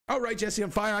All right, Jesse,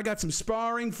 I'm fire. I got some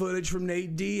sparring footage from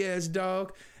Nate Diaz,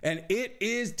 dog, and it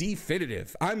is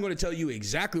definitive. I'm going to tell you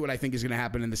exactly what I think is going to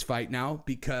happen in this fight now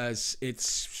because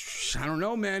it's, I don't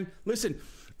know, man. Listen,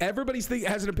 everybody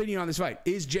has an opinion on this fight.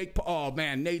 Is Jake, oh,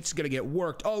 man, Nate's going to get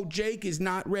worked. Oh, Jake is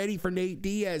not ready for Nate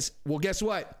Diaz. Well, guess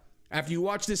what? After you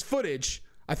watch this footage,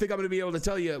 I think I'm going to be able to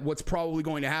tell you what's probably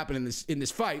going to happen in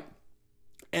this fight.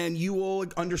 And you will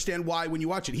understand why when you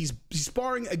watch it. He's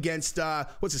sparring against,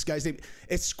 what's this guy's name?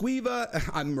 Esquiva.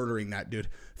 I'm murdering that dude.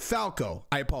 Falco.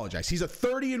 I apologize. He's a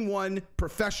 30-1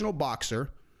 professional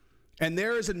boxer. And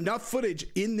there is enough footage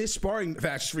in this sparring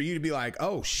match for you to be like,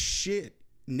 oh, shit.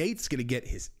 Nate's going to get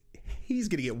he's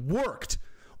going to get worked.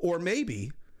 Or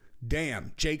maybe,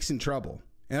 damn, Jake's in trouble.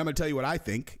 And I'm going to tell you what I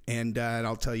think. And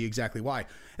I'll tell you exactly why.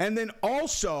 And then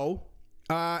also...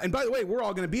 and by the way, we're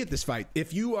all going to be at this fight.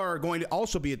 If you are going to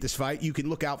also be at this fight, you can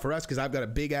look out for us because I've got a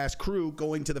big-ass crew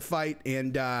going to the fight,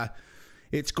 and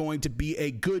it's going to be a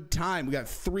good time. We got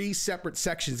 3 separate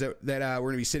sections that we're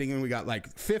going to be sitting in. We got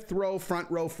like 5th row,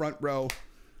 front row, front row.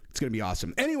 It's going to be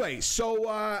awesome. Anyway, so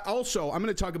also, I'm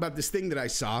going to talk about this thing that I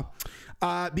saw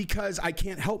because I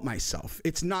can't help myself.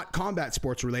 It's not combat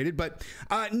sports related, but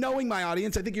knowing my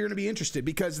audience, I think you're going to be interested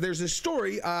because there's this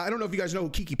story. I don't know if you guys know who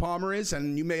Keke Palmer is,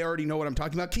 and you may already know what I'm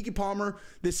talking about. Keke Palmer,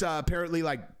 this apparently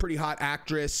like pretty hot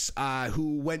actress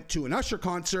who went to an Usher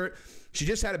concert. She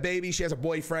just had a baby. She has a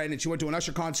boyfriend, and she went to an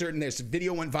Usher concert, and this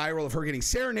video went viral of her getting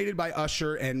serenaded by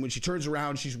Usher, and when she turns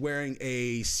around, she's wearing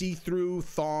a see-through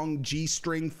thong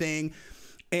G-string thing,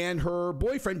 and her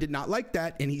boyfriend did not like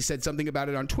that, and he said something about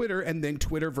it on Twitter, and then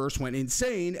Twitterverse went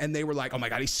insane, and they were like, oh my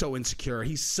God, he's so insecure.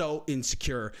 He's so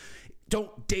insecure.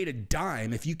 Don't date a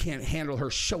dime if you can't handle her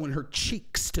showing her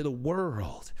cheeks to the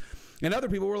world. And other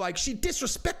people were like, she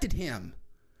disrespected him.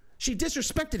 She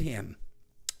disrespected him.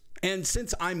 And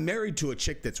since I'm married to a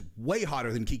chick that's way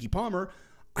hotter than Keke Palmer,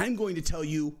 I'm going to tell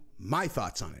you my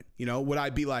thoughts on it. You know, would I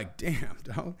be like, damn,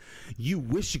 dog, you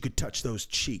wish you could touch those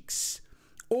cheeks?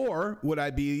 Or would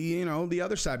I be, you know, the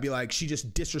other side, be like, she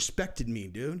just disrespected me,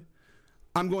 dude?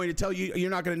 I'm going to tell you, you're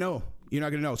not going to know. You're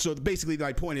not going to know. So basically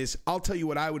my point is, I'll tell you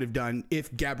what I would have done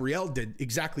if Gabrielle did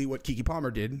exactly what Keke Palmer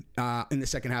did in the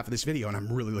second half of this video. And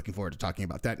I'm really looking forward to talking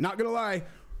about that. Not going to lie.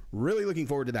 Really looking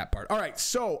forward to that part. All right,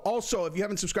 so also, if you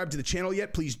haven't subscribed to the channel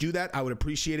yet, please do that. I would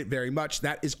appreciate it very much.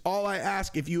 That is all I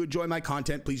ask. If you enjoy my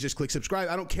content, please just click subscribe.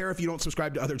 I don't care if you don't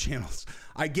subscribe to other channels.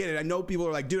 I get it. I know people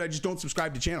are like, dude, I just don't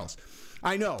subscribe to channels.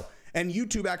 I know. And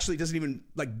YouTube actually doesn't even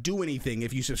like do anything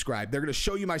if you subscribe. They're going to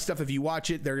show you my stuff if you watch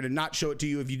it. They're going to not show it to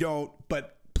you if you don't.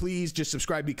 But please just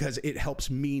subscribe because it helps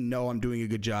me know I'm doing a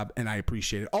good job, and I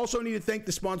appreciate it. Also, I need to thank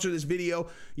the sponsor of this video,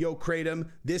 Kratom.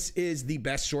 This is the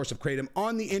best source of Kratom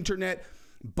on the internet.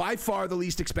 By far the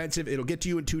least expensive. It'll get to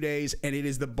you in 2 days, and it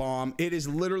is the bomb. It is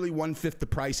literally 1/5 the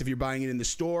price if you're buying it in the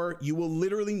store. You will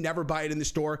literally never buy it in the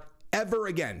store ever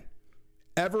again.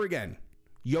 Ever again.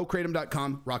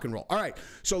 YoKratom.com, rock and roll. All right,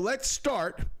 so let's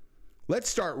start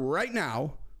right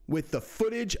now with the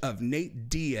footage of Nate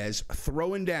Diaz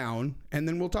throwing down, and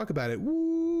then we'll talk about it.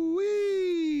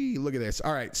 Woo-wee! Look at this.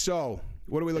 All right, so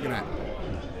what are we looking at?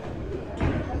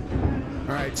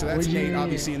 All right, so that's Nate,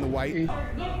 obviously in the white.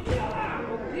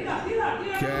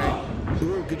 Okay.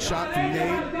 Ooh, good shot from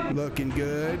Nate. Looking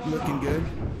good, looking good.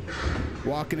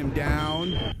 Walking him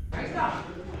down.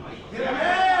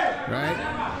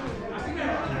 Right?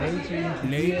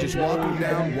 Nate just walking him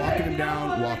down, walking him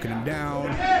down, walking him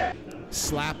down.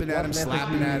 Slapping at him,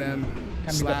 slapping at him,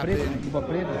 slapping,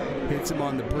 hits him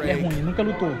on the break.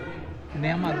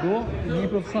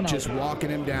 Just walking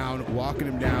him down, walking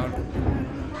him down.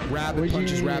 Rabbit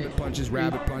punches, rabbit punches,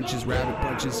 rabbit punches, rabbit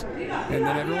punches. And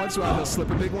then every once in a while he'll slip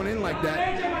a big one in like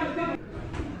that.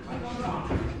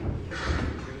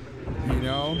 You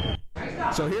know?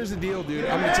 So here's the deal, dude.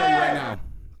 I'm going to tell you right now.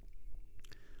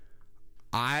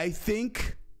 I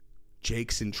think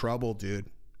Jake's in trouble, dude.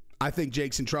 I think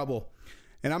Jake's in trouble.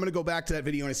 And I'm going to go back to that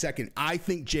video in a second. I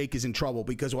think Jake is in trouble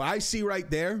because what I see right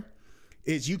there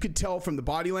is you could tell from the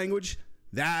body language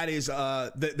that is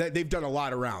they've done a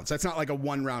lot of rounds. That's not like a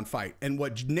 1-round fight. And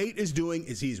what Nate is doing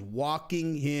is he's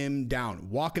walking him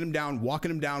down, walking him down, walking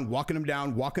him down, walking him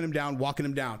down, walking him down, walking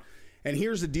him down. And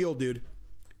here's the deal, dude.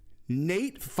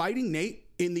 Fighting Nate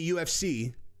in the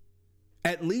UFC,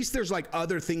 at least there's like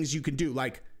other things you can do.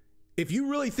 Like if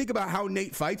you really think about how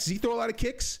Nate fights, does he throw a lot of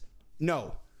kicks?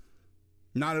 No.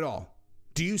 Not at all.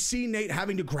 Do you see Nate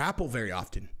having to grapple very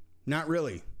often? Not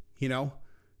really, you know?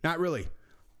 Not really.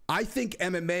 I think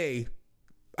MMA,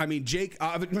 I mean, Jake,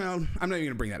 well, I'm not even going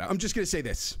to bring that up. I'm just going to say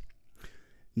this.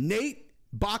 Nate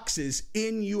boxes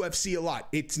in UFC a lot.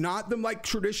 It's not the like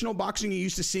traditional boxing you're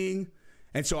used to seeing.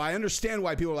 And so I understand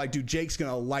why people are like, dude, Jake's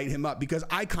going to light him up, because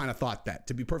I kind of thought that,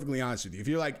 to be perfectly honest with you. If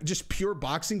you're like just pure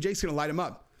boxing, Jake's going to light him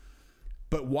up.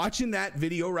 But watching that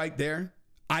video right there,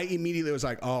 I immediately was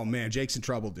like, oh man, Jake's in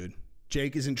trouble, dude.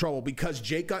 Jake is in trouble, because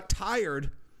Jake got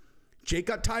tired. Jake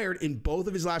got tired in both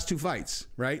of his last 2 fights,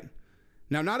 right?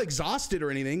 Now, not exhausted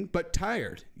or anything, but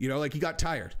tired. You know, like he got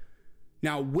tired.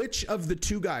 Now, which of the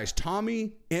 2 guys,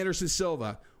 Tommy, Anderson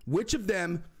Silva, which of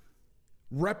them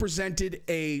represented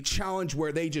a challenge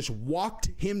where they just walked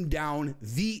him down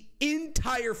the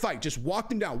entire fight? Just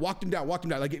walked him down, walked him down, walked him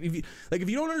down. Like if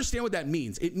you don't understand what that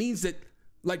means, it means that,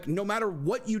 like, no matter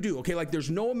what you do, okay, like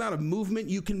there's no amount of movement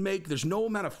you can make, there's no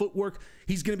amount of footwork.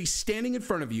 He's going to be standing in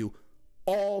front of you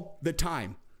all the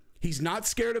time. He's not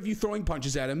scared of you throwing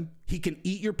punches at him. He can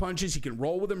eat your punches. He can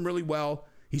roll with them really well.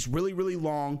 He's really, really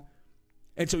long.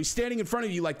 And so he's standing in front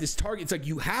of you like this target. It's like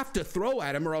you have to throw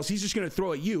at him, or else he's just going to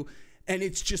throw at you. And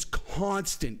it's just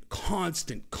constant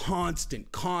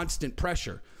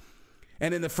pressure.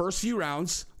 And in the first few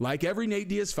rounds, like every Nate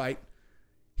Diaz fight,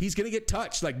 he's going to get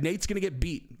touched. Like Nate's going to get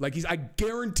beat. Like I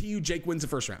guarantee you Jake wins the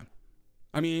first round.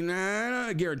 I mean,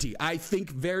 I guarantee. I think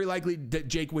very likely that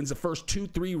Jake wins the first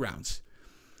 2-3 rounds.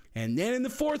 And then in the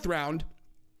 4th round,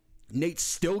 Nate's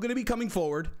still going to be coming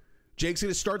forward. Jake's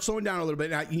going to start slowing down a little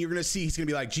bit. And you're going to see he's going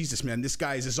to be like, Jesus, man, this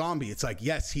guy is a zombie. It's like,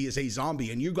 yes, he is a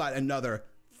zombie. And you got another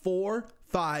 4,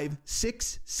 5,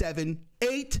 6, 7,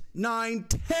 8, 9,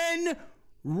 10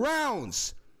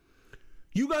 rounds.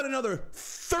 You got another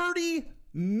 30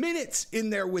 minutes in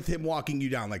there with him walking you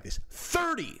down like this.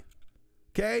 30.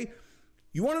 Okay?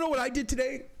 You want to know what I did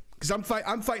today? Because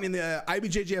I'm fighting in the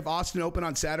IBJJF Austin Open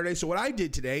on Saturday. So what I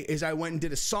did today is I went and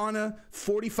did a sauna,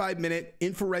 45-minute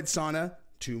infrared sauna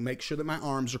to make sure that my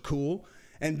arms are cool.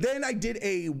 And then I did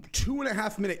a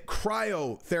 2.5-minute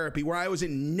cryotherapy where I was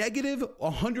in negative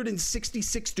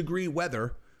 166 degree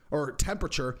weather or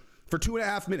temperature for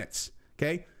 2.5 minutes.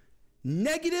 Okay.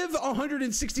 Negative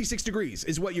 166 degrees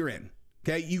is what you're in.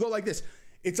 Okay. You go like this.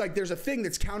 It's like there's a thing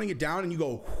that's counting it down, and you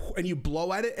go and you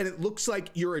blow at it, and it looks like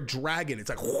you're a dragon. It's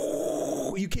like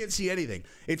you can't see anything.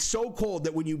 It's so cold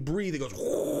that when you breathe, it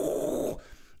goes.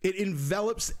 It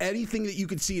envelops anything that you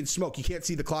can see in smoke. You can't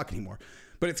see the clock anymore.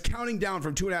 But it's counting down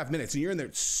from 2.5 minutes, and you're in there.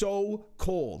 It's so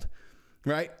cold,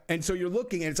 right? And so you're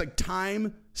looking, and it's like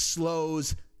time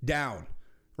slows down,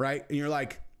 right? And you're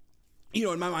like, you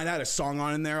know, in my mind, I had a song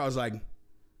on in there. I was like,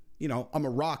 you know, I'm a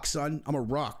rock, son. I'm a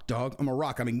rock, dog. I'm a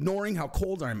rock. I'm ignoring how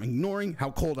cold I am. Ignoring how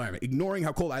cold I am. Ignoring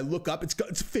how cold I look up. It's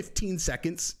 15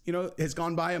 seconds, you know, has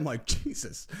gone by. I'm like,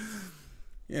 Jesus.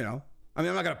 You know, I mean,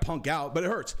 I'm not going to punk out, but it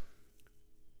hurts.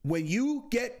 When you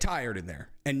get tired in there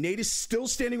and Nate is still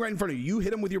standing right in front of you, you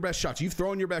hit him with your best shots. You've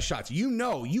thrown your best shots. You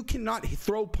know you cannot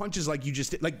throw punches like you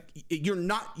just did. Like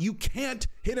you can't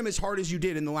hit him as hard as you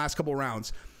did in the last couple of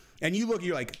rounds. And you look,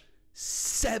 you're like,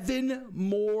 7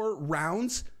 more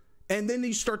rounds? And then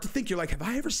you start to think, you're like, have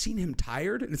I ever seen him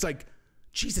tired? And it's like,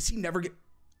 Jesus, he never get.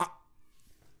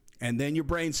 And then your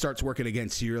brain starts working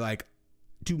against you. You're like,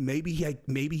 dude, maybe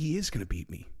he is going to beat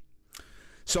me.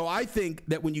 So I think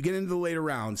that when you get into the later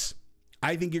rounds,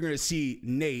 I think you're going to see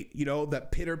Nate, you know,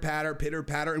 that pitter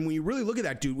patter. And when you really look at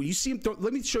that dude, when you see him throw,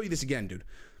 let me show you this again, dude.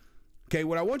 Okay,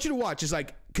 what I want you to watch is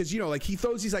like, because, you know, like he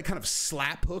throws these like kind of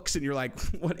slap hooks, and you're like,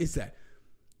 what is that?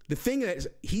 The thing is,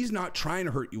 he's not trying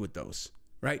to hurt you with those,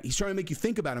 right? He's trying to make you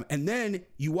think about him. And then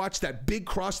you watch that big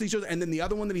cross to each other, and then the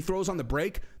other one that he throws on the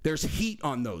break, there's heat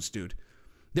on those, dude.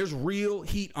 There's real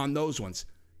heat on those ones.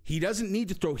 He doesn't need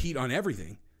to throw heat on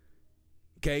everything.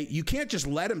 Okay, you can't just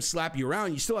let him slap you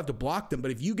around. You still have to block them. But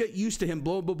if you get used to him,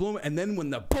 boom, boom, boom, and then when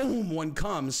the boom one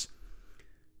comes,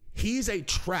 he's a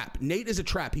trap. Nate is a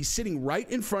trap. He's sitting right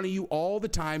in front of you all the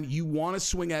time. You want to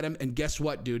swing at him, and guess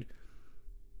what, dude?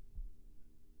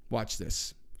 Watch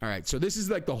this. All right, so this is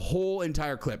like the whole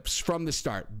entire clip from the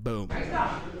start. Boom. He's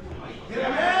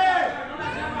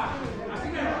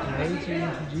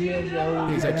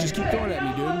like, just keep throwing at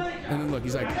me, dude. And then look,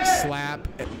 he's like, slap,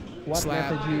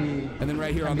 slap. And then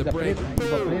right here on the break,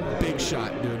 boom, big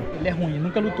shot, dude.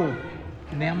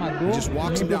 He just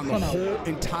walks him down the whole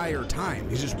entire time.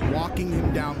 He's just walking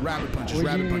him down, rabbit punches,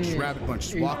 rabbit punches, rabbit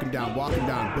punches. Walk him down,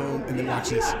 boom, and then watch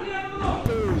this.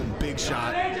 Boom, big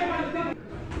shot.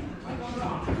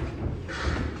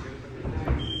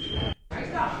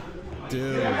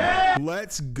 Dude,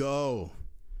 let's go.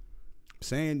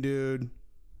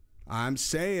 I'm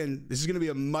saying this is going to be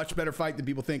a much better fight than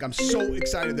people think. I'm so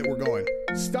excited that we're going.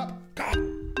 Stop. God.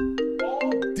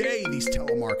 All day, these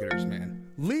telemarketers, man.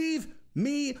 Leave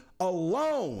me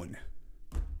alone.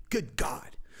 Good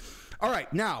God. All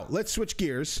right, now let's switch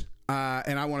gears,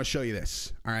 and I want to show you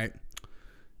this. All right.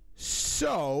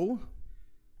 So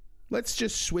let's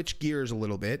just switch gears a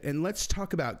little bit and let's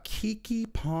talk about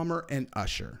Keke Palmer and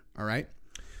Usher. All right.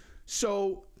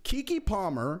 So Keke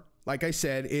Palmer, like I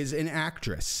said, is an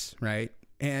actress, right?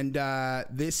 And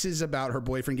this is about her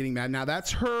boyfriend getting mad. Now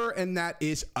that's her and that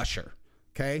is Usher.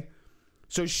 Okay.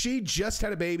 So she just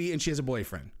had a baby and she has a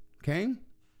boyfriend. Okay.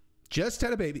 Just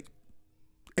had a baby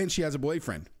and she has a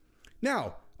boyfriend.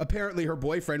 Now, apparently her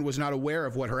boyfriend was not aware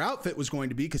of what her outfit was going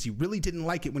to be because he really didn't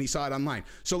like it when he saw it online.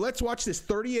 So let's watch this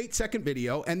 38-second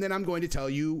video and then I'm going to tell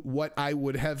you what I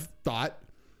would have thought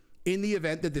in the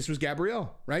event that this was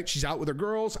Gabrielle, right? She's out with her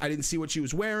girls. I didn't see what she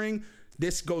was wearing.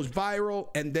 This goes viral.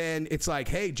 And then it's like,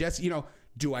 hey, Jesse, you know,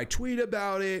 do I tweet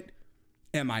about it?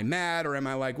 Am I mad or am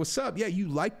I like, what's up? Yeah, you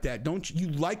like that, don't you?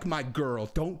 You like my girl,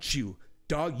 don't you?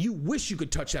 Dog, you wish you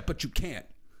could touch that, but you can't.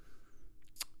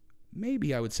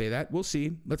 Maybe I would say that. We'll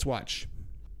see. Let's watch.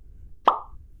 All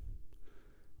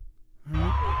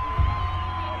right.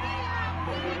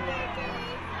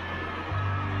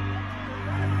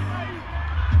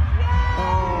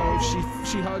 Oh,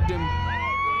 she hugged him.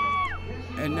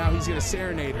 And now he's going to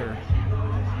serenade her.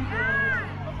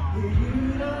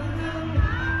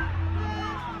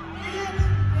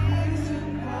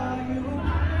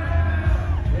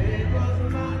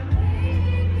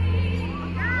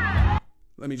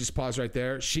 Let me just pause right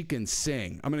there. She can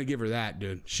sing. I'm going to give her that,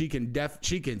 dude. She can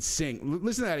sing.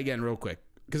 Listen to that again real quick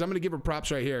because I'm going to give her props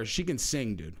right here. She can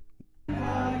sing, dude.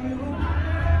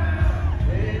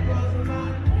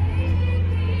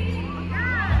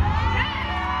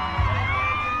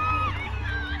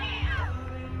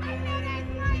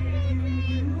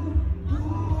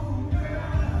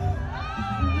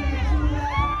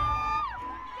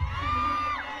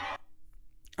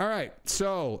 All right,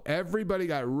 so everybody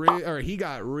got he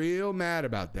got real mad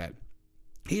about that.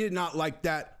 He did not like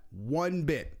that one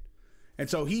bit. And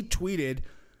so he tweeted,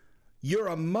 "You're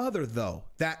a mother though,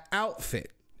 that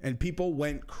outfit." And people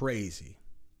went crazy.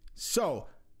 So,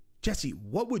 Jesse,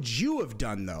 what would you have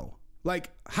done though? Like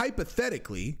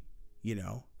hypothetically, you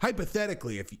know,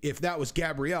 if that was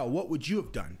Gabrielle, what would you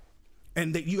have done?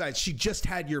 And that you guys, she just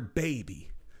had your baby.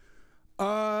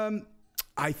 I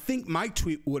think my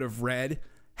tweet would have read,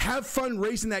 "Have fun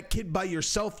raising that kid by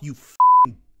yourself, you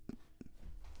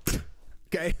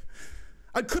okay?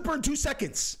 I'd clip her in 2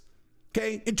 seconds.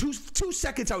 Okay? In two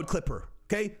seconds, I would clip her.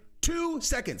 Okay? 2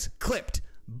 seconds. Clipped.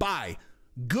 Bye.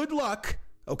 Good luck.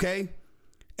 Okay?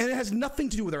 And it has nothing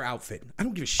to do with her outfit. I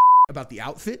don't give a shit about the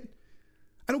outfit.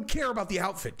 I don't care about the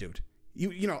outfit, dude.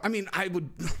 You know, I mean,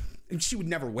 she would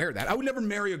never wear that. I would never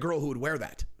marry a girl who would wear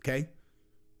that. Okay?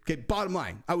 Okay, bottom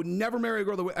line, I would never marry a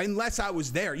girl unless I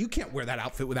was there. You can't wear that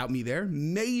outfit without me there.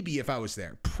 Maybe if I was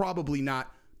there. Probably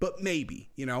not, but maybe,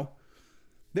 you know.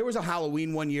 There was a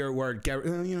Halloween one year where,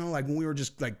 you know, like when we were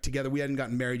just like together, we hadn't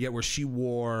gotten married yet, where she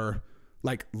wore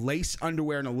like lace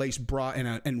underwear and a lace bra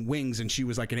and wings, and she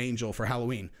was like an angel for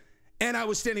Halloween. And I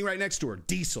was standing right next to her,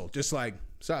 Diesel, just like,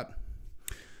 what's up?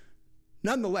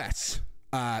 Nonetheless,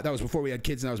 that was before we had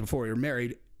kids and that was before we were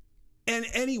married. And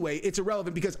anyway, it's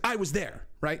irrelevant because I was there,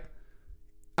 right?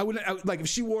 Like if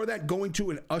she wore that going to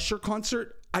an Usher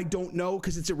concert, I don't know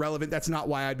because it's irrelevant. That's not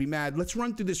why I'd be mad. Let's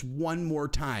run through this one more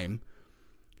time.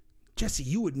 Jesse,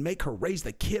 you would make her raise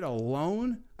the kid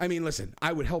alone? I mean, listen,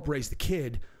 I would help raise the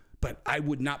kid, but I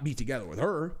would not be together with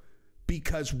her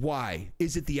because why?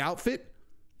 Is it the outfit?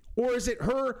 Or is it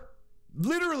her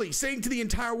literally saying to the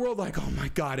entire world like, oh my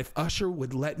God, if Usher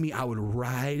would let me, I would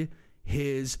ride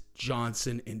his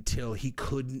Johnson until he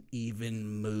couldn't even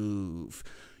move.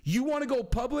 You want to go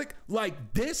public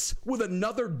like this with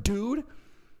another dude?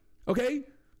 Okay?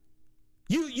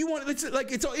 You want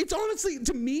it's honestly,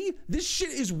 to me, this shit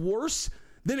is worse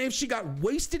than if she got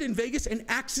wasted in Vegas and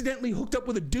accidentally hooked up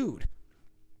with a dude.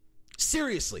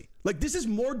 Seriously. Like, this is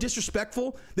more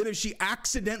disrespectful than if she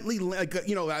accidentally, like,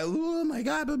 you know, oh my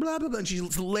God, blah, blah, blah, blah, and she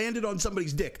landed on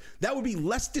somebody's dick. That would be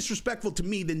less disrespectful to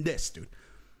me than this, dude.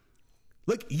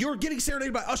 Like, you're getting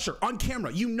serenaded by Usher on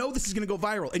camera. You know this is going to go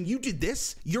viral. And you did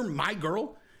this. You're my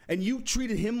girl. And you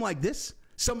treated him like this.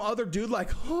 Some other dude like,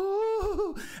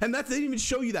 oh. And they didn't even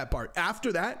show you that part.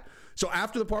 After that, so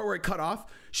after the part where it cut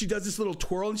off, she does this little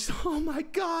twirl. And she's, oh, my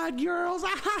God, girls.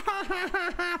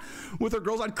 With her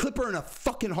girls, I'd clip her in a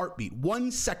fucking heartbeat.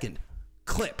 1 second.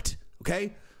 Clipped.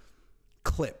 Okay?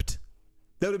 Clipped.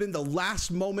 That would have been the last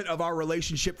moment of our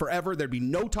relationship forever. There'd be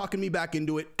no talking me back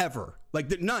into it ever. Like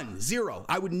none, zero.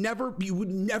 You would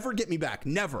never get me back.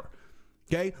 Never.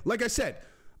 Okay. Like I said,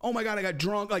 oh my God, I got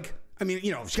drunk. Like, I mean,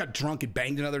 you know, she got drunk and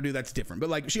banged another dude. That's different.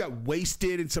 But like she got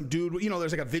wasted and some dude, you know,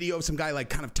 there's like a video of some guy like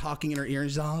kind of talking in her ear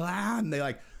and she's all, and they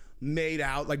like made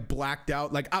out, like blacked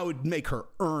out. Like I would make her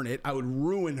earn it. I would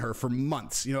ruin her for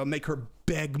months, you know, make her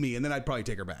beg me, and then I'd probably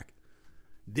take her back.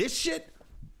 This shit,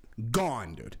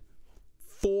 gone, dude.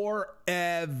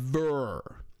 Forever.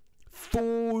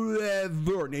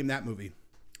 Forever. Name that movie.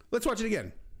 Let's watch it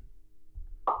again.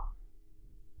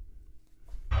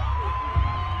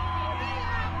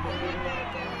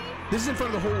 This is in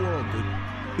front of the whole world, dude.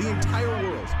 The entire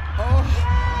world. Oh,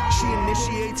 she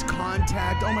initiates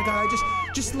contact. Oh my God,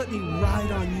 just let me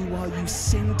ride on you while you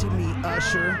sing to me,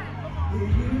 Usher.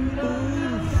 Ooh.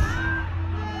 Oh.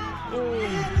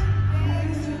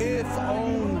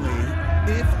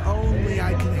 If only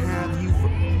I can have you for,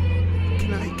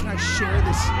 can I share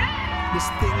this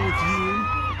thing with you?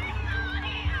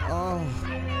 Oh,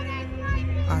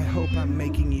 I hope I'm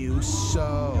making you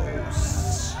so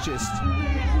just,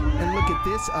 and look at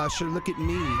this, Usher, look at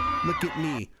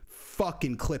me,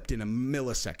 fucking clipped in a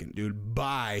millisecond, dude.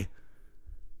 Bye.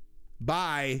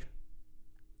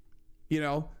 You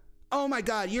know? Oh my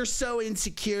God, you're so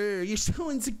insecure. You're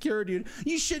so insecure, dude.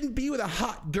 You shouldn't be with a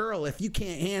hot girl if you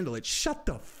can't handle it. Shut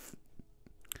the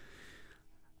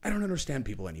I don't understand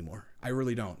people anymore. I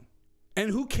really don't. And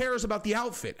who cares about the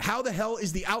outfit? How the hell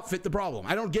is the outfit the problem?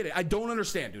 I don't get it. I don't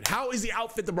understand, dude. How is the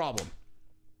outfit the problem?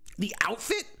 The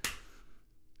outfit?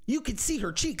 You could see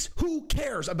her cheeks. Who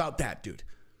cares about that, dude?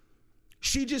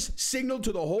 She just signaled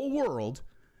to the whole world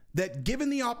that given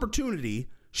the opportunity,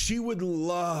 she would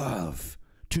love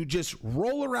to just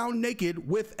roll around naked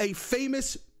with a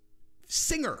famous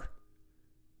singer.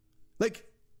 Like,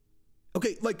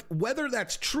 okay, like whether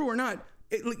that's true or not,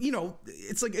 you know,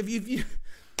 it's like if you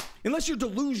unless you're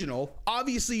delusional,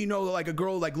 obviously, you know, like a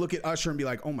girl like look at Usher and be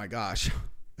like, oh my gosh,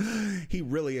 he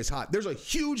really is hot. There's a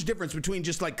huge difference between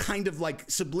just like kind of like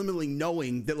subliminally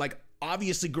knowing that like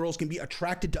obviously girls can be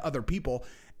attracted to other people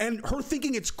and her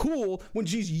thinking it's cool when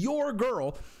she's your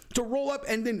girl to roll up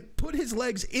and then put his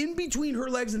legs in between her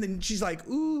legs and then she's like,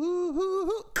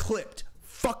 ooh, clipped.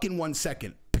 Fucking 1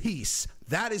 second. Peace.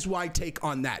 That is my take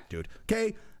on that, dude.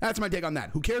 Okay? That's my take on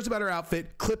that. Who cares about her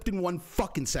outfit? Clipped in 1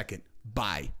 fucking second.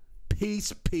 Bye.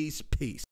 Peace, peace, peace.